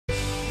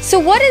So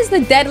what is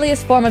the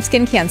deadliest form of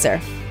skin cancer?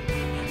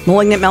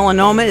 Malignant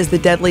melanoma is the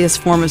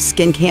deadliest form of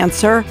skin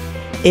cancer.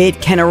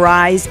 It can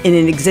arise in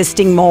an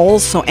existing mole,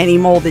 so any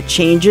mole that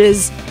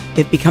changes,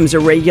 it becomes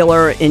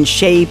irregular in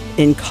shape,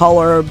 in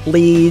color,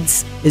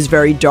 bleeds, is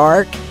very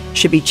dark,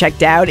 should be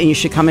checked out, and you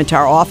should come into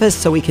our office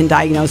so we can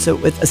diagnose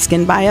it with a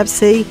skin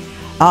biopsy.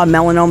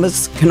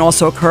 Melanomas can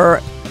also occur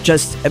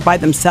just by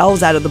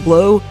themselves out of the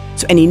blue.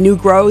 So any new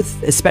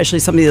growth, especially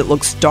somebody that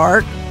looks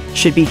dark,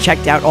 should be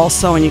checked out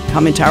also, and you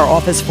come into our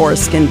office for a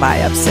skin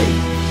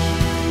biopsy.